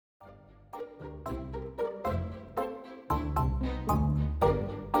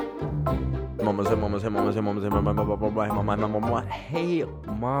Hey,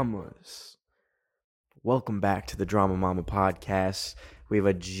 mamas. Welcome back to the Drama Mama podcast. We have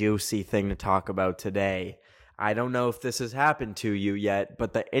a juicy thing to talk about today. I don't know if this has happened to you yet,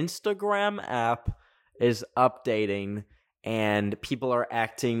 but the Instagram app is updating and people are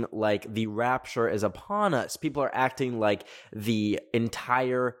acting like the rapture is upon us. People are acting like the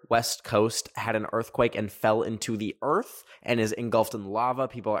entire West Coast had an earthquake and fell into the earth and is engulfed in lava.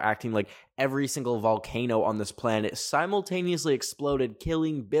 People are acting like every single volcano on this planet simultaneously exploded,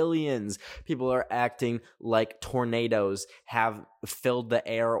 killing billions. People are acting like tornadoes have filled the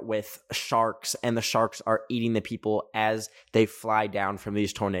air with sharks, and the sharks are eating the people as they fly down from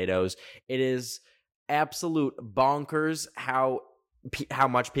these tornadoes. It is absolute bonkers how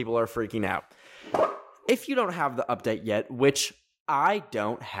much people are freaking out. If you don't have the update yet, which I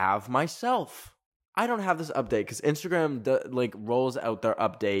don't have myself, I don't have this update because Instagram rolls out their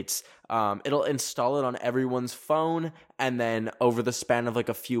updates. It'll install it on everyone's phone, and then over the span of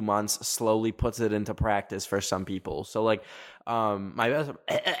a few months, slowly puts it into practice for some people. So my best.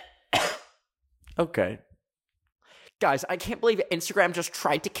 Okay. Guys, I can't believe Instagram just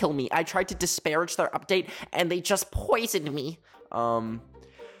tried to kill me. I tried to disparage their update, and they just poisoned me.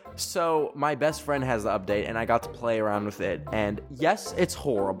 So my best friend has the update, and I got to play around with it. And yes, it's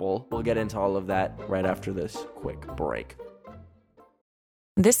horrible. We'll get into all of that right after this quick break.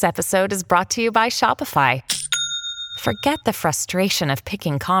 This episode is brought to you by Shopify. Forget the frustration of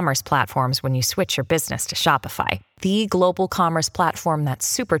picking commerce platforms when you switch your business to Shopify, the global commerce platform that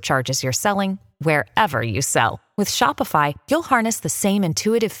supercharges your selling wherever you sell. With Shopify, you'll harness the same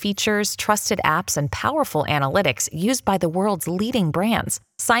intuitive features, trusted apps, and powerful analytics used by the world's leading brands.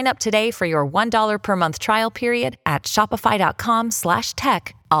 Sign up today for your $1 per month trial period at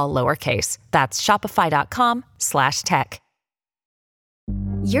shopify.com/tech, all lowercase. That's shopify.com/tech.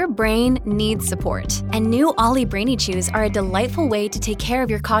 Your brain needs support, and new Ollie Brainy Chews are a delightful way to take care of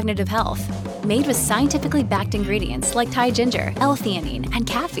your cognitive health. Made with scientifically backed ingredients like Thai ginger, L-theanine, and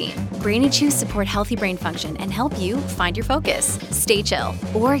caffeine, Brainy Chews support healthy brain function and help you find your focus, stay chill,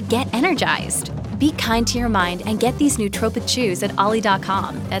 or get energized. Be kind to your mind and get these nootropic chews at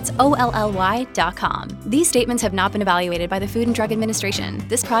ollie.com. That's OLLY.com. These statements have not been evaluated by the Food and Drug Administration.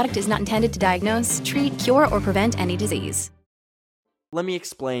 This product is not intended to diagnose, treat, cure, or prevent any disease. Let me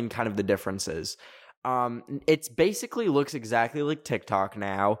explain kind of the differences. It's basically looks exactly like TikTok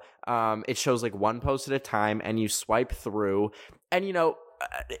now. It shows one post at a time, and you swipe through. And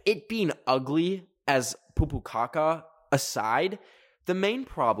it being ugly as poo-poo caca aside, the main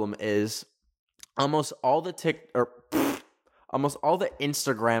problem is almost all the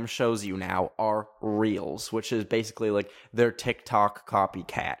Instagram shows you now are Reels, which is basically their TikTok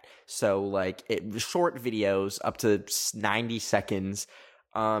copycat. So short videos up to 90 seconds.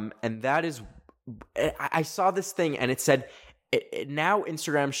 And that is, I saw this thing and it said, now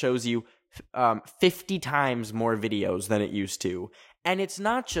Instagram shows you 50 times more videos than it used to. And it's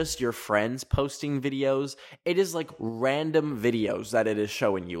not just your friends posting videos. It is random videos that it is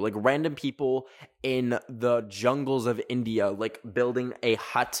showing you. Random people in the jungles of India, building a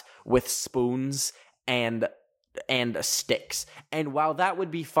hut with spoons and sticks. And while that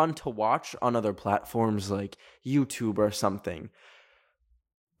would be fun to watch on other platforms like YouTube or something,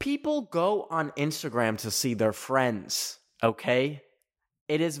 people go on Instagram to see their friends, okay?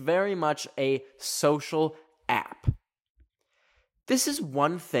 It is very much a social app. This is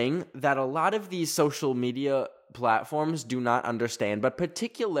one thing that a lot of these social media platforms do not understand, but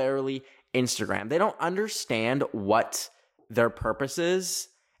particularly Instagram. They don't understand what their purpose is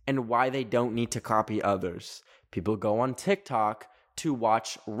and why they don't need to copy others. People go on TikTok to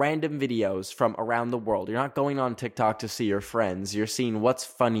watch random videos from around the world. You're not going on TikTok to see your friends. You're seeing what's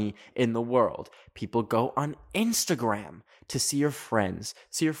funny in the world. People go on Instagram to see your friends'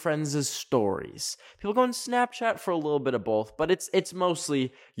 stories. People go on Snapchat for a little bit of both, but it's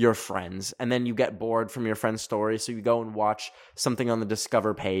mostly your friends. And then you get bored from your friend's story, so you go and watch something on the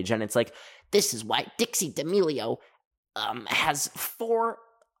Discover page, and it's this is why Dixie D'Amelio has 4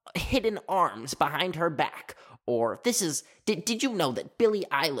 hidden arms behind her back. Or did you know that Billie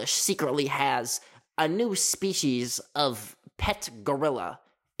Eilish secretly has a new species of pet gorilla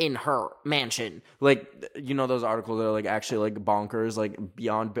in her mansion? Those articles that are actually bonkers,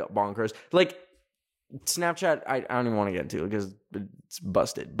 beyond bonkers. Snapchat, I don't even want to get into it because it's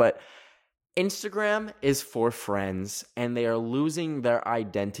busted. But Instagram is for friends, and they are losing their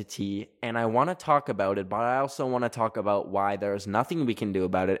identity, and I want to talk about it, but I also want to talk about why there's nothing we can do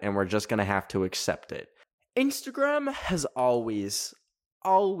about it, and we're just going to have to accept it. Instagram has always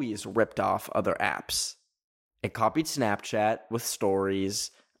ripped off other apps. It copied Snapchat with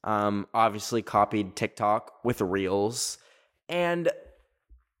stories. obviously copied TikTok with Reels, and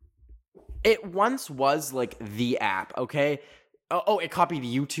it once was like the app, okay? Oh, it copied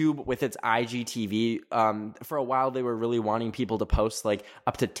YouTube with its IGTV. For a while, they were really wanting people to post like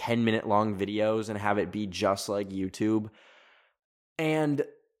up to 10-minute long videos and have it be just like YouTube. And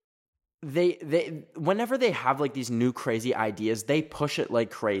they whenever they have like these new crazy ideas, they push it like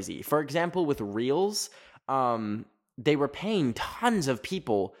crazy. For example, with Reels, they were paying tons of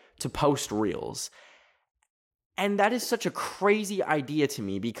people to post Reels. And that is such a crazy idea to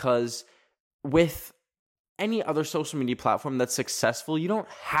me, because with any other social media platform that's successful, you don't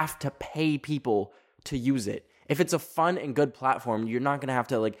have to pay people to use it. If it's a fun and good platform, you're not going to have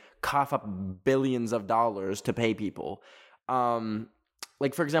to like cough up billions of dollars to pay people.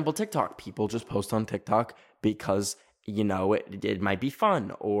 Like, for example, TikTok. People just post on TikTok because, you know, it might be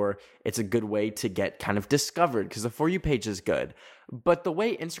fun, or it's a good way to get kind of discovered because the For You page is good. But the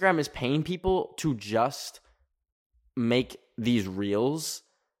way Instagram is paying people to just make these Reels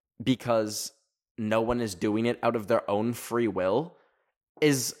because no one is doing it out of their own free will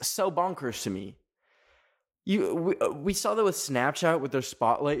is so bonkers to me. We saw that with Snapchat with their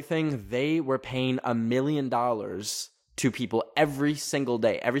Spotlight thing. They were paying $1 million to people every single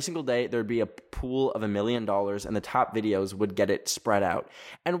day. Every single day, there'd be a pool of $1 million, and the top videos would get it spread out.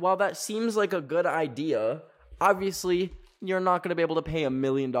 And while that seems like a good idea, obviously, you're not going to be able to pay $1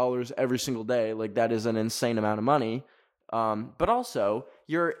 million every single day. Like, that is an insane amount of money. But also,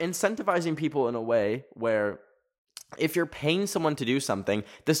 you're incentivizing people in a way where if you're paying someone to do something,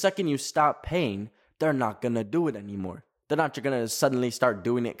 the second you stop paying, they're not going to do it anymore. They're not going to suddenly start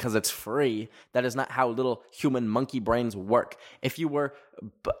doing it because it's free. That is not how little human monkey brains work. If you were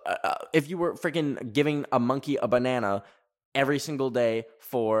freaking giving a monkey a banana every single day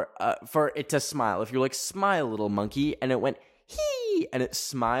for it to smile, if you're like, smile, little monkey, and it went, hee, and it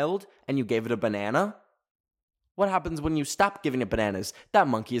smiled, and you gave it a banana, what happens when you stop giving it bananas? That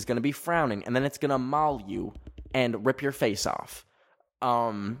monkey is going to be frowning, and then it's going to maul you and rip your face off.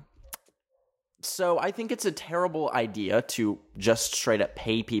 So I think it's a terrible idea to just straight up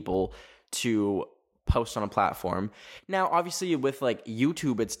pay people to post on a platform. Now, obviously, with like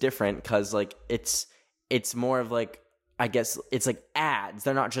YouTube, it's different because like it's more of like, I guess it's like ads.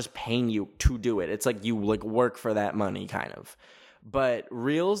 They're not just paying you to do it. It's like you like work for that money kind of. But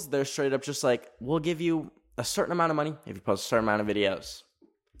Reels, they're straight up just like, we'll give you a certain amount of money if you post a certain amount of videos.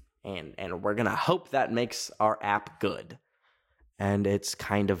 And we're going to hope that makes our app good. And it's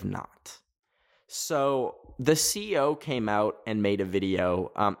kind of not. So the CEO came out and made a video.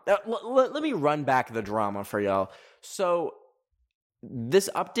 Let me run back the drama for y'all. So this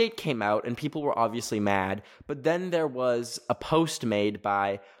update came out and people were obviously mad. But then there was a post made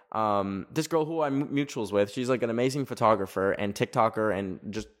by this girl who I'm mutuals with. She's like an amazing photographer and TikToker and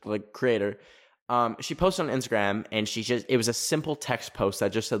just like creator. She posted on Instagram, and it was a simple text post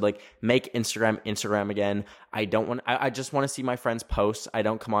that just said like, make Instagram again. I just want to see my friends' posts. I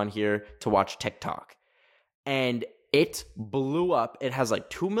don't come on here to watch TikTok. And it blew up. It has like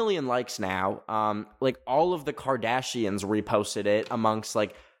 2 million likes now. Like all of the Kardashians reposted it amongst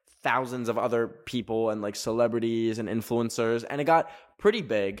like thousands of other people and like celebrities and influencers. And it got pretty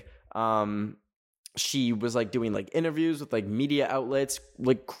big. She was like doing like interviews with like media outlets,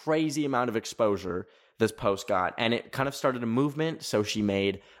 like crazy amount of exposure this post got. And it kind of started a movement. So she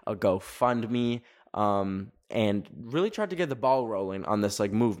made a GoFundMe and really tried to get the ball rolling on this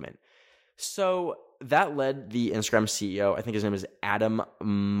like movement. So that led the Instagram CEO, I think his name is Adam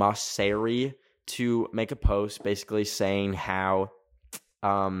Mosseri, to make a post basically saying how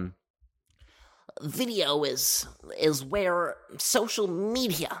video is where social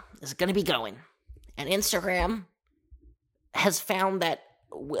media is going to be going. And Instagram has found that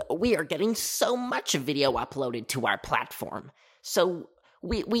we are getting so much video uploaded to our platform. So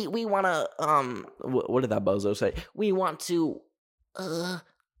we want to what did that bozo say? We want to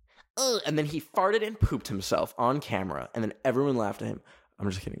and then he farted and pooped himself on camera, and then everyone laughed at him. I'm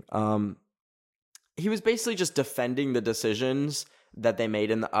just kidding. He was basically just defending the decisions that they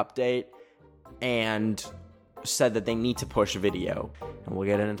made in the update and said that they need to push video. And we'll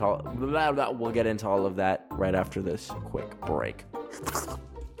get into all of that right after this quick break.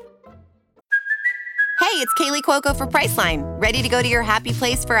 Hey, it's Kaylee Cuoco for Priceline. Ready to go to your happy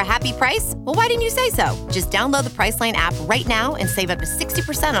place for a happy price? Well, why didn't you say so? Just download the Priceline app right now and save up to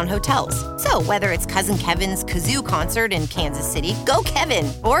 60% on hotels. So whether it's Cousin Kevin's Kazoo Concert in Kansas City, go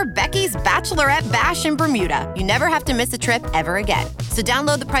Kevin, or Becky's Bachelorette Bash in Bermuda, you never have to miss a trip ever again. So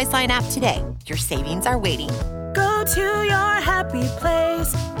download the Priceline app today. Your savings are waiting. Go to your happy place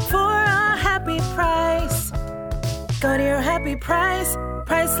for a happy price. Go to your happy price,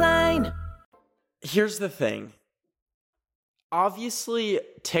 Priceline. Here's the thing. Obviously,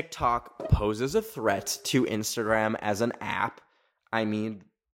 TikTok poses a threat to Instagram as an app. I mean,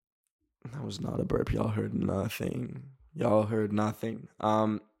 that was not a burp. Y'all heard nothing.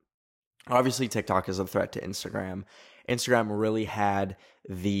 Obviously, TikTok is a threat to Instagram. Instagram really had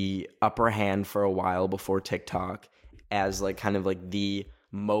the upper hand for a while before TikTok as like kind of like the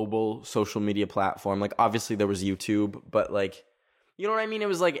mobile social media platform. Like obviously there was YouTube, but like, you know what I mean? It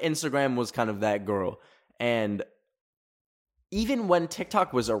was like Instagram was kind of that girl. And even when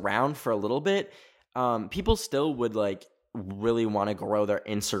TikTok was around for a little bit, people still would like really want to grow their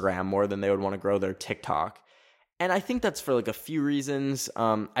Instagram more than they would want to grow their TikTok. And I think that's for like a few reasons.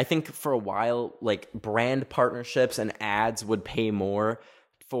 I think for a while, like brand partnerships and ads would pay more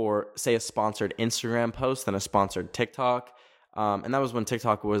for, say, a sponsored Instagram post than a sponsored TikTok. And that was when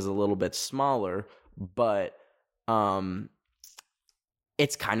TikTok was a little bit smaller. But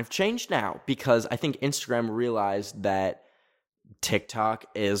it's kind of changed now because I think Instagram realized that TikTok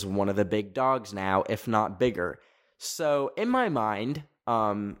is one of the big dogs now, if not bigger. So in my mind,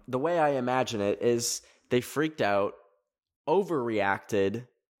 the way I imagine it is they freaked out, overreacted,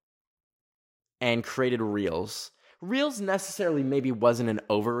 and created Reels. Reels necessarily maybe wasn't an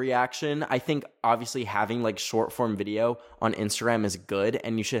overreaction. I think obviously having like short form video on Instagram is good,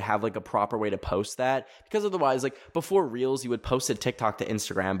 and you should have like a proper way to post that, because otherwise, like before Reels, you would post a TikTok to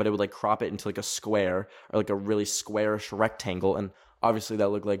Instagram, but it would like crop it into like a square or like a really squarish rectangle, and obviously that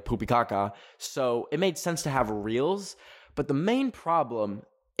looked like poopy caca. So it made sense to have Reels, but the main problem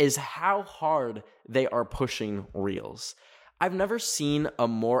is how hard they are pushing Reels. I've never seen a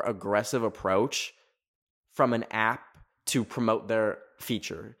more aggressive approach from an app to promote their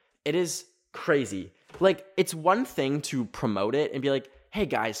feature. It is crazy. Like, it's one thing to promote it and be like, hey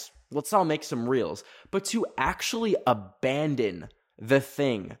guys, let's all make some Reels. But to actually abandon the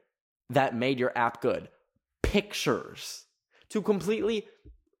thing that made your app good, pictures, to completely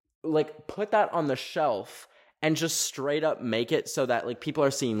like put that on the shelf and just straight up make it so that like people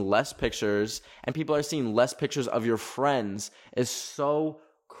are seeing less pictures and people are seeing less pictures of your friends is so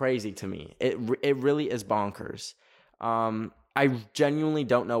crazy to me. It really is bonkers. I genuinely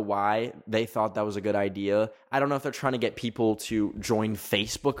don't know why they thought that was a good idea. I don't know if they're trying to get people to join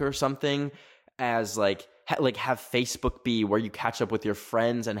Facebook or something, as like have Facebook be where you catch up with your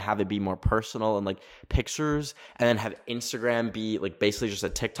friends and have it be more personal and like pictures, and then have Instagram be like basically just a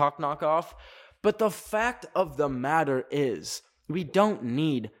TikTok knockoff. But the fact of the matter is, we don't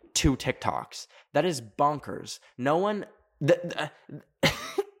need two TikToks. That is bonkers. No one...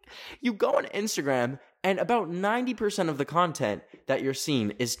 You go on Instagram, and about 90% of the content that you're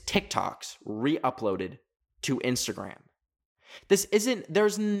seeing is TikToks re-uploaded to Instagram.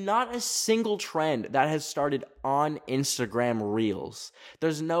 There's not a single trend that has started on Instagram Reels.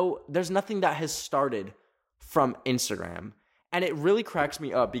 There's nothing that has started from Instagram. And it really cracks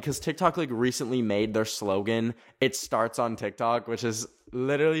me up because TikTok like recently made their slogan, "It starts on TikTok," which is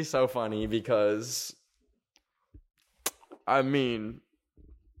literally so funny because, I mean,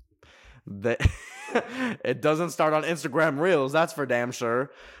 it doesn't start on Instagram Reels, that's for damn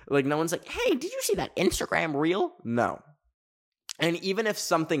sure. Like, no one's like, hey, did you see that Instagram Reel? No. And even if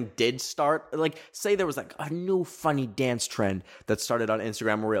something did start, like, say there was like a new funny dance trend that started on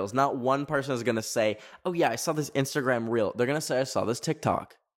Instagram Reels, not one person is going to say, oh yeah, I saw this Instagram Reel. They're going to say, I saw this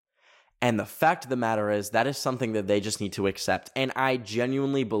TikTok. And the fact of the matter is, that is something that they just need to accept. And I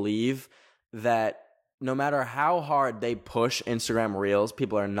genuinely believe that no matter how hard they push Instagram Reels,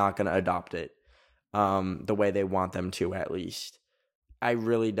 people are not going to adopt it the way they want them to, at least. I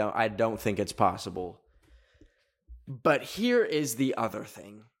don't think it's possible. But here is the other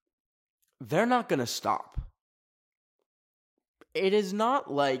thing. They're not going to stop. It is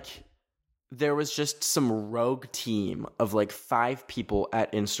not like there was just some rogue team of like 5 people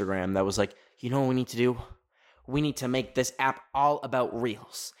at Instagram that was like, you know what we need to do? We need to make this app all about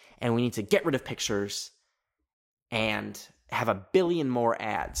Reels. And we need to get rid of pictures and have 1 billion more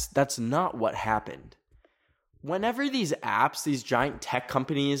ads. That's not what happened. Whenever these apps, these giant tech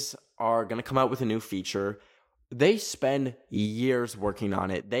companies are going to come out with a new feature, they spend years working on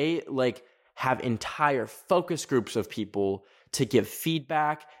it. They like have entire focus groups of people to give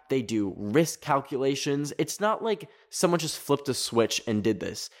feedback. They do risk calculations. It's not like someone just flipped a switch and did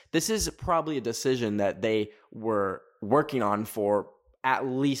this. This is probably a decision that they were working on for at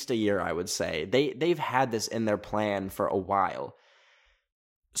least a year, I would say. They've had this in their plan for a while.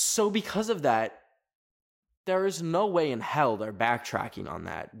 So because of that, there is no way in hell they're backtracking on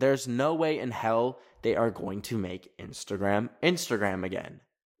that. There's no way in hell they are going to make Instagram again.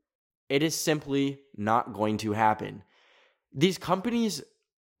 It is simply not going to happen. These companies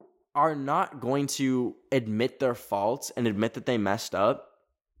are not going to admit their faults and admit that they messed up,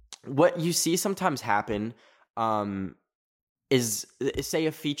 what you see sometimes happen is, say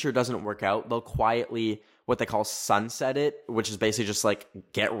a feature doesn't work out, they'll quietly, what they call sunset it, which is basically just like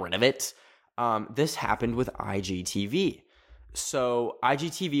get rid of it. This happened with IGTV. So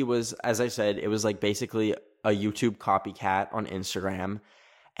IGTV was, as I said, it was like basically a YouTube copycat on Instagram.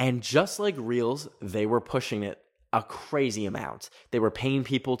 And just like Reels, they were pushing it a crazy amount. They were paying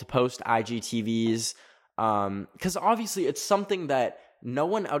people to post IGTVs, because obviously it's something that no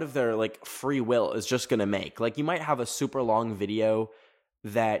one out of their like free will is just gonna make. Like, you might have a super long video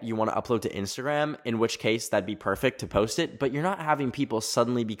that you want to upload to Instagram, in which case that'd be perfect to post it, but you're not having people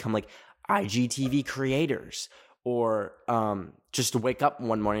suddenly become like IGTV creators, or just wake up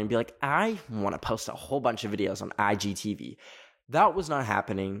one morning and be like, I want to post a whole bunch of videos on IGTV. That was not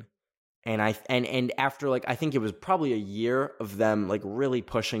happening. And after like, I think it was probably a year of them like really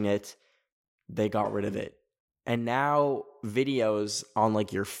pushing it, they got rid of it. And now videos on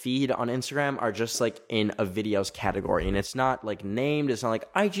like your feed on Instagram are just like in a videos category, and it's not like named, it's not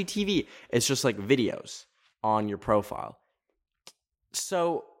like IGTV, it's just like videos on your profile.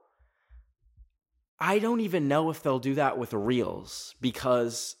 So I don't even know if they'll do that with Reels,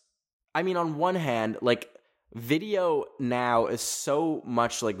 because I mean, on one hand, like, video now is so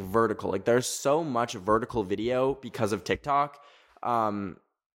much like vertical. Like, there's so much vertical video because of TikTok.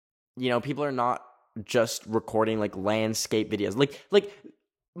 People are not just recording like landscape videos. Like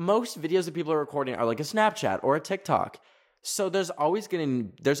most videos that people are recording are like a Snapchat or a TikTok. So there's always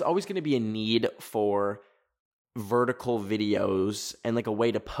going to be a need for vertical videos and like a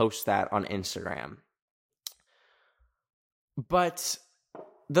way to post that on Instagram. But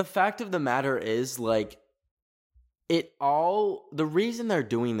the fact of the matter is, like, the reason they're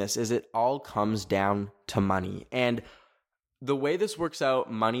doing this is it all comes down to money. And the way this works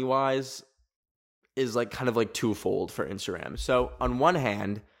out money-wise is like kind of like twofold for Instagram. So on one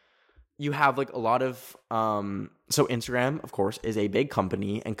hand, you have like a lot of, so Instagram, of course, is a big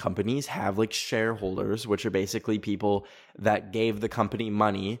company, and companies have like shareholders, which are basically people that gave the company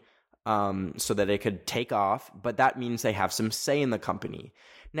money so that it could take off, but that means they have some say in the company.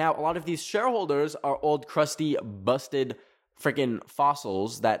 Now, a lot of these shareholders are old, crusty, busted freaking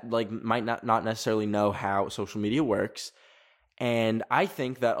fossils that like might not necessarily know how social media works. And I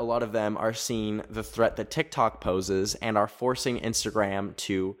think that a lot of them are seeing the threat that TikTok poses and are forcing Instagram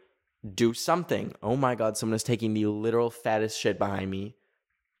to do something. Oh my God, someone is taking the literal fattest shit behind me.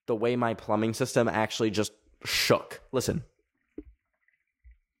 The way my plumbing system actually just shook. Listen.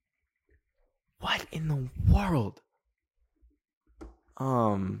 What in the world?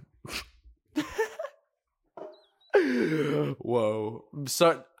 Whoa.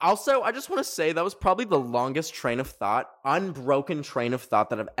 So, also, I just want to say that was probably the longest unbroken train of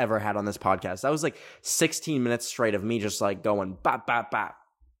thought that I've ever had on this podcast. That was like 16 minutes straight of me just like going bop, bop, bop.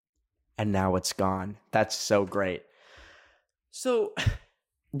 And now it's gone. That's so great. So,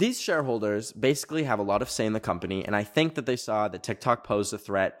 these shareholders basically have a lot of say in the company, and I think that they saw that TikTok posed a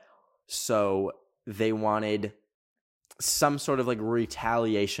threat, so they wanted some sort of like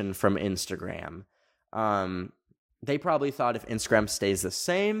retaliation from Instagram. They probably thought if Instagram stays the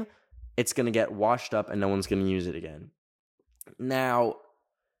same, it's going to get washed up and no one's going to use it again. Now,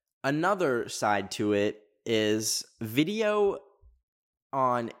 another side to it is video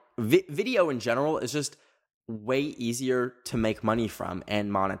in general is just way easier to make money from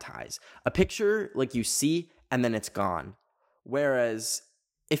and monetize. A picture, like, you see and then it's gone. Whereas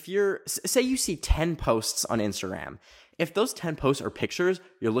if say you see 10 posts on Instagram, if those 10 posts are pictures,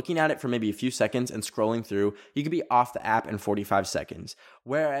 you're looking at it for maybe a few seconds and scrolling through, you could be off the app in 45 seconds.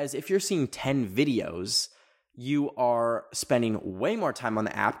 Whereas if you're seeing 10 videos, you are spending way more time on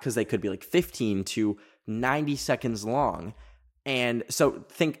the app because they could be like 15 to 90 seconds long. And so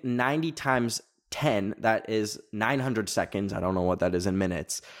think 90 times 10, that is 900 seconds. I don't know what that is in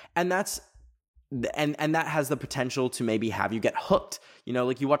minutes. And that's and that has the potential to maybe have you get hooked. You know,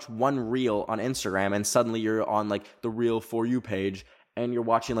 like, you watch one reel on Instagram and suddenly you're on like the Reel For You page and you're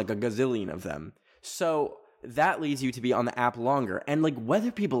watching like a gazillion of them. So that leads you to be on the app longer. And like,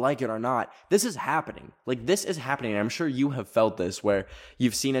 whether people like it or not, this is happening. Like, this is happening. I'm sure you have felt this, where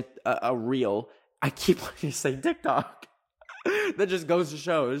you've seen a reel. I keep wanting to say TikTok. That just goes to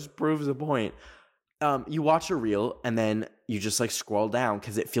show, it just proves the point. You watch a reel and then you just like scroll down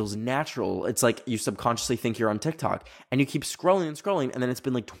because it feels natural. It's like you subconsciously think you're on TikTok, and you keep scrolling and scrolling, and then it's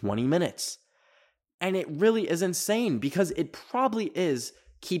been like 20 minutes. And it really is insane because it probably is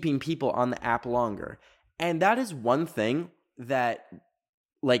keeping people on the app longer. And that is one thing that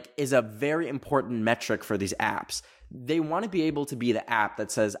like is a very important metric for these apps. They want to be able to be the app that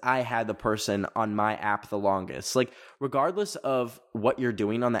says, I had the person on my app the longest. Like, regardless of what you're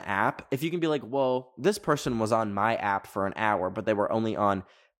doing on the app, if you can be like, well, this person was on my app for an hour, but they were only on,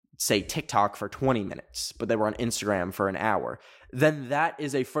 say, TikTok for 20 minutes, but they were on Instagram for an hour, then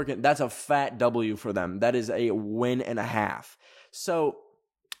that's a fat W for them. That is a win and a half. So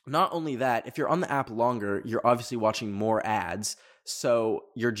not only that, if you're on the app longer, you're obviously watching more ads, so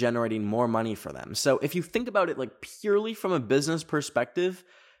you're generating more money for them. So if you think about it like purely from a business perspective,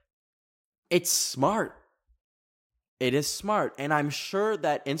 it's smart. It is smart. And I'm sure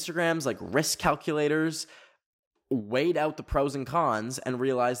that Instagram's like risk calculators weighed out the pros and cons and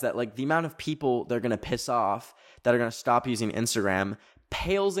realized that like the amount of people they're going to piss off that are going to stop using Instagram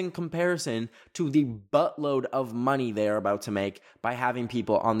pales in comparison to the buttload of money they're about to make by having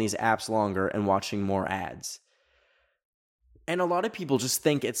people on these apps longer and watching more ads. And a lot of people just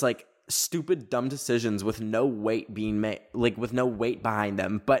think it's like stupid, dumb decisions with no weight being made, like with no weight behind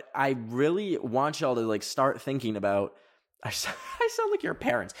them. But I really want y'all to like start thinking about, I sound like your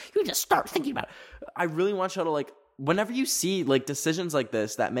parents. You just start thinking about it. I really want y'all to like, whenever you see like decisions like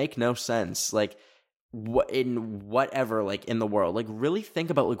this that make no sense, like in whatever, like in the world, like really think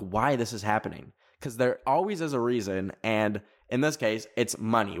about like why this is happening. Because there always is a reason. And in this case, it's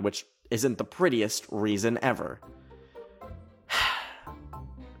money, which isn't the prettiest reason ever.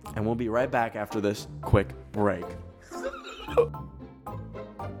 And we'll be right back after this quick break.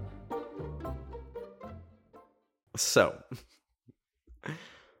 So,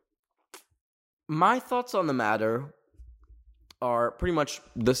 my thoughts on the matter are pretty much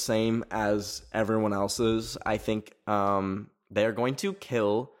the same as everyone else's. I think they're going to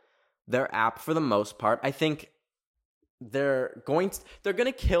kill their app for the most part. I think they're going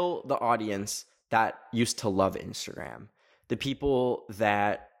to kill the audience that used to love Instagram. The people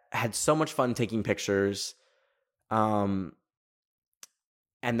that had so much fun taking pictures, and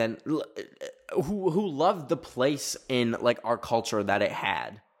then who loved the place in like our culture that it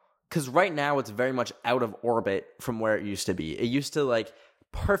had. Because right now it's very much out of orbit from where it used to be. It used to like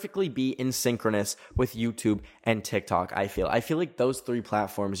perfectly be in synchronous with YouTube and TikTok. I feel like those three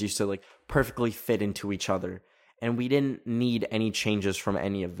platforms used to like perfectly fit into each other, and we didn't need any changes from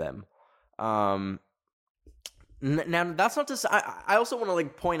any of them. Now, that's not to say, I also want to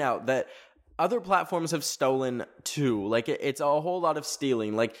like point out that other platforms have stolen too. Like it's a whole lot of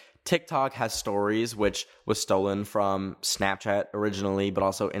stealing. Like TikTok has stories, which was stolen from Snapchat originally, but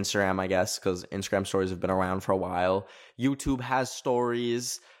also Instagram, I guess, because Instagram stories have been around for a while. YouTube has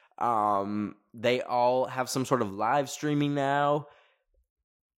stories. They all have some sort of live streaming now.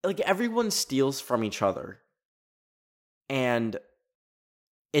 Like everyone steals from each other. And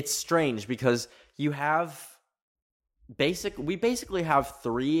it's strange because we basically have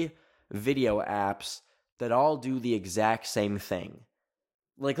 3 video apps that all do the exact same thing.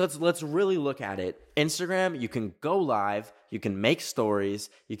 Like let's really look at it. Instagram, you can go live, you can make stories,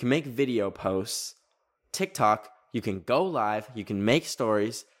 you can make video posts. TikTok, you can go live, you can make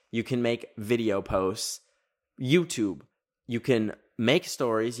stories, you can make video posts. YouTube, you can make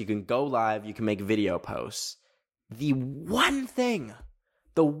stories, you can go live, you can make video posts. The one thing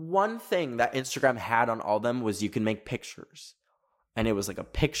that Instagram had on all them was you can make pictures. And it was like a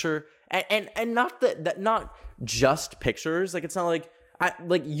picture, and not just pictures. Like it's not like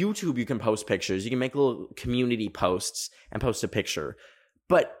YouTube, you can post pictures. You can make little community posts and post a picture.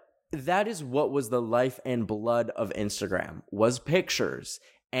 But that is what was the life and blood of Instagram, was pictures.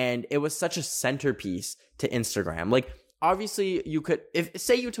 And it was such a centerpiece to Instagram. Like obviously you could,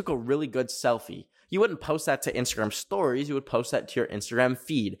 say you took a really good selfie, you wouldn't post that to Instagram stories. You would post that to your Instagram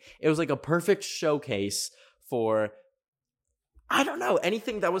feed. It was like a perfect showcase for, I don't know,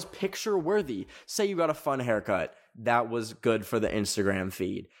 anything that was picture worthy. Say you got a fun haircut. That was good for the Instagram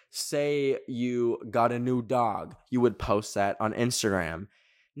feed. Say you got a new dog. You would post that on Instagram.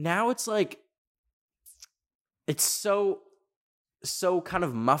 Now it's like, it's so kind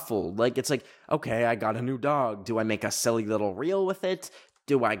of muffled. Like it's like, okay, I got a new dog. Do I make a silly little reel with it?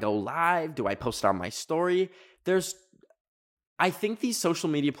 Do I go live? Do I post it on my story? I think these social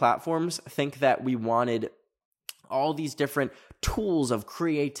media platforms think that we wanted all these different tools of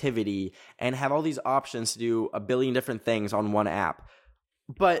creativity and have all these options to do a billion different things on one app.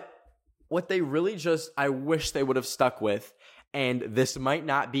 But what they really I wish they would have stuck with, and this might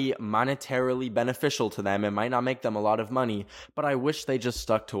not be monetarily beneficial to them, it might not make them a lot of money, but I wish they just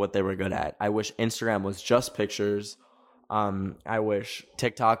stuck to what they were good at. I wish Instagram was just pictures. I wish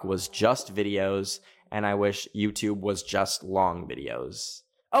TikTok was just videos, and I wish YouTube was just long videos.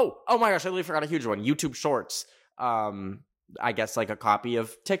 Oh my gosh, I really forgot a huge one. YouTube Shorts. I guess, like a copy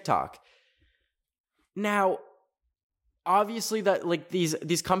of TikTok. Now, obviously that like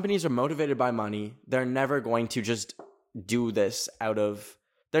these companies are motivated by money. They're never going to just do this out of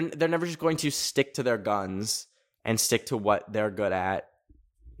they're never just going to stick to their guns and stick to what they're good at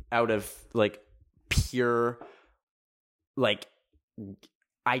out of like pure like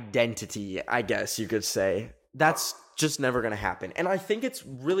identity, I guess you could say. That's just never going to happen. And I think it's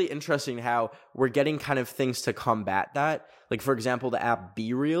really interesting how we're getting kind of things to combat that. Like, for example, the app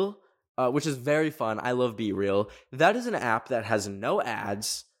BeReal, which is very fun. I love BeReal. That is an app that has no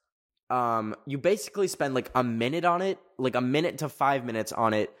ads. You basically spend like a minute on it, like a minute to 5 minutes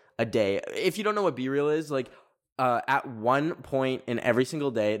on it a day. If you don't know what BeReal is, like at one point in every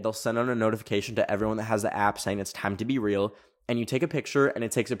single day, they'll send out a notification to everyone that has the app saying it's time to be real. And you take a picture, and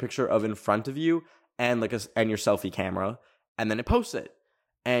it takes a picture of in front of you and like and your selfie camera, and then it posts it.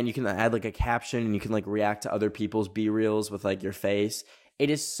 And you can add like a caption, and you can like react to other people's BeReals with like your face. It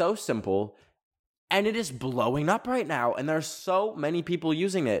is so simple, and it is blowing up right now. And there are so many people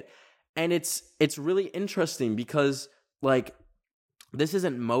using it, and it's really interesting because like this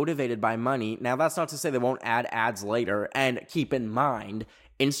isn't motivated by money. Now that's not to say they won't add ads later. And keep in mind,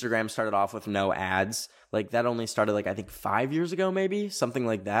 Instagram started off with no ads. Like that only started like I think 5 years ago, maybe something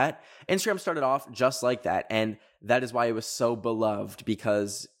like that. Instagram started off just like that, and that is why it was so beloved,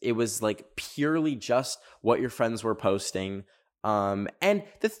 because it was like purely just what your friends were posting. And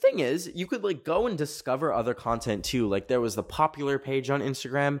the thing is, you could like go and discover other content too. Like there was the popular page on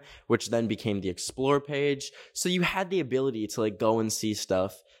Instagram, which then became the explore page. So you had the ability to like go and see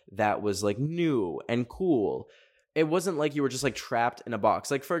stuff that was like new and cool. It wasn't like you were just like trapped in a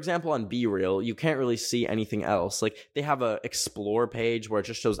box. Like for example, on BeReal, you can't really see anything else. Like they have a explore page where it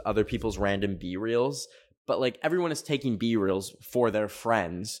just shows other people's random BeReals, but like everyone is taking BeReals for their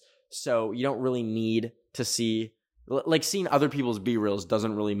friends. So you don't really need to see, like seeing other people's BeReals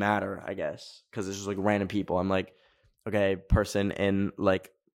doesn't really matter, I guess, because it's just like random people. I'm like, okay, person in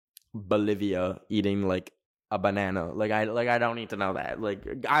like Bolivia eating like a banana. Like I don't need to know that.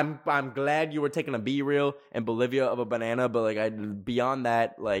 Like I'm glad you were taking a BeReal in Bolivia of a banana, but like beyond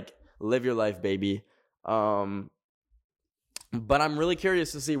that, like live your life, baby. But I'm really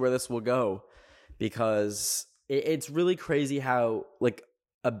curious to see where this will go, because it's really crazy how like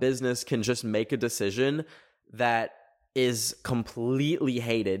a business can just make a decision that is completely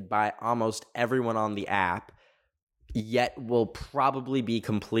hated by almost everyone on the app, yet will probably be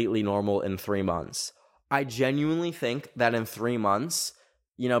completely normal in 3 months. I genuinely think that in 3 months,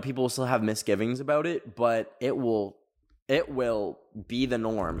 you know, people will still have misgivings about it, but it will be the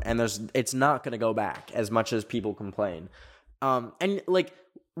norm, and it's not going to go back as much as people complain. And like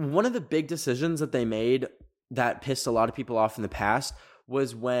one of the big decisions that they made that pissed a lot of people off in the past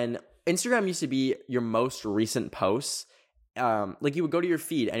was when Instagram used to be your most recent posts. Like you would go to your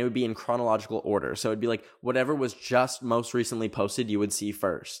feed and it would be in chronological order. So it'd be like whatever was just most recently posted, you would see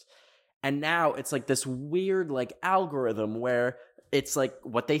first. And now it's like this weird like algorithm where it's like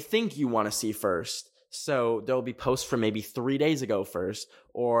what they think you want to see first. So there will be posts from maybe 3 days ago first,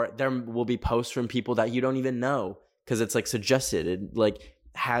 or there will be posts from people that you don't even know because it's like suggested. It like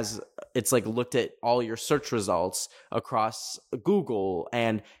it's like looked at all your search results across Google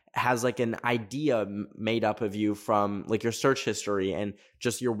and has like an idea made up of you from like your search history and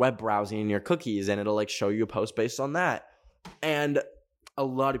just your web browsing and your cookies, and it'll like show you a post based on that. And a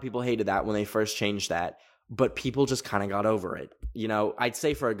lot of people hated that when they first changed that, but people just kind of got over it. You know, I'd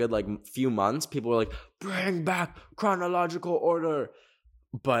say for a good like few months, people were like, bring back chronological order,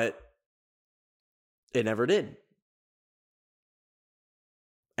 but it never did.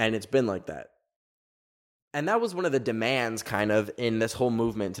 And it's been like that. And that was one of the demands kind of in this whole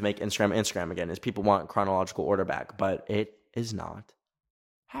movement to make Instagram again, is people want chronological order back, but it is not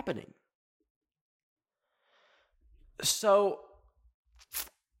happening. So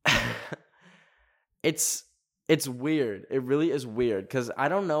it's weird. It really is weird, because I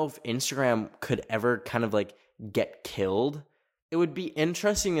don't know if Instagram could ever kind of like get killed. It would be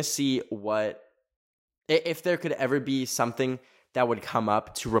interesting to see if there could ever be something that would come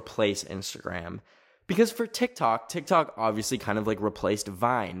up to replace Instagram. Because for TikTok obviously kind of like replaced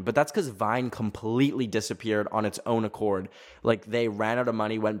Vine, but that's because Vine completely disappeared on its own accord. Like they ran out of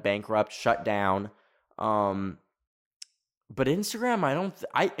money, went bankrupt, shut down. But Instagram,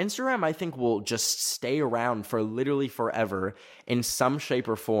 Instagram I think will just stay around for literally forever in some shape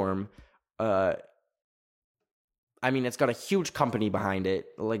or form. I mean, it's got a huge company behind it.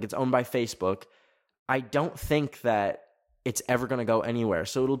 Like it's owned by Facebook. I don't think that it's ever going to go anywhere.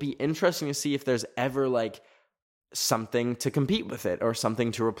 So it'll be interesting to see if there's ever like something to compete with it or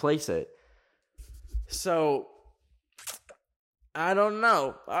something to replace it. So I don't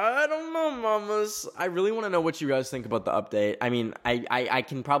know, mamas. I really want to know what you guys think about the update. I mean, I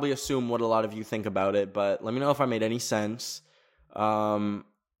can probably assume what a lot of you think about it, but let me know if I made any sense. And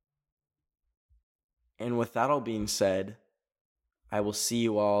with that all being said, I will see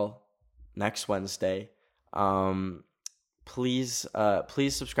you all next Wednesday. Please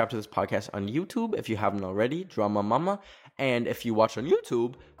subscribe to this podcast on YouTube if you haven't already, Drama Mama. And if you watch on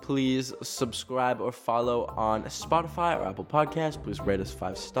YouTube, please subscribe or follow on Spotify or Apple Podcasts. Please rate us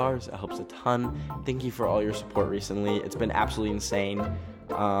 5 stars. It helps a ton. Thank you for all your support recently. It's been absolutely insane.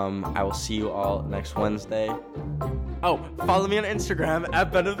 I will see you all next Wednesday. Oh, follow me on Instagram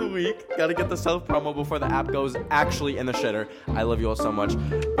at Bet of the Week. Gotta get the self-promo before the app goes actually in the shitter. I love you all so much.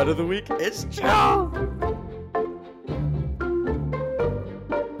 Bet of the Week is Joe!